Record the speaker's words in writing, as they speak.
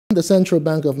The Central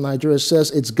Bank of Nigeria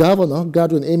says its governor,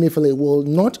 Godwin Emefiele, will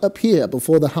not appear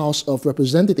before the House of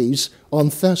Representatives on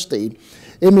Thursday.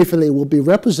 Emefiele will be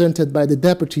represented by the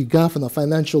Deputy Governor of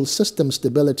Financial System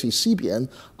Stability, C.B.N,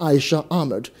 Aisha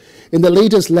Ahmad. In the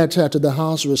latest letter to the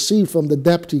House received from the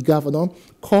Deputy Governor,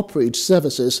 Corporate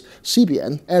Services,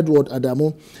 C.B.N, Edward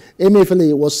Adamu,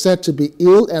 Emefiele was said to be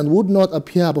ill and would not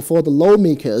appear before the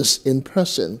lawmakers in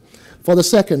person. For the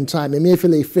second time,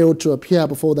 Emefiele failed to appear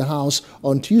before the House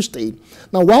on Tuesday.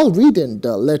 Now, while reading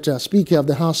the letter, Speaker of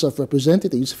the House of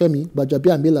Representatives, Femi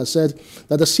Gbajabiamila, said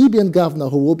that the C.B.N governor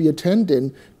who will be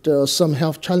attending to some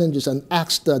health challenges and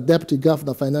asked the Deputy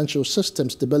Governor of Financial System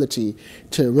Stability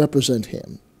to represent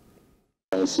him.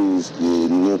 The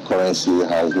new currency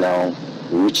has now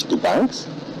reached the banks,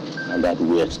 and that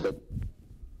we expect.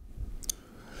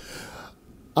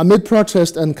 Amid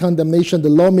protest and condemnation, the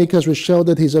lawmakers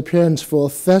reshuffled his appearance for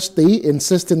Thursday,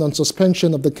 insisting on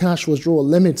suspension of the cash withdrawal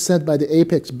limit set by the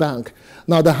Apex Bank.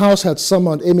 Now, the House had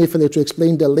summoned Emefiele to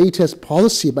explain the latest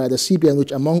policy by the C.B.N,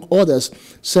 which, among others,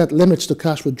 set limits to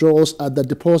cash withdrawals at the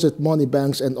deposit money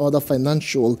banks and other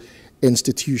financial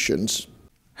institutions.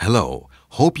 Hello.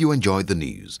 Hope you enjoyed the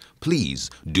news. Please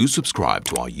do subscribe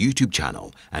to our YouTube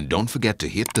channel and don't forget to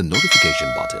hit the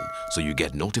notification button so you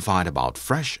get notified about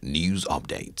fresh news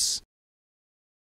updates.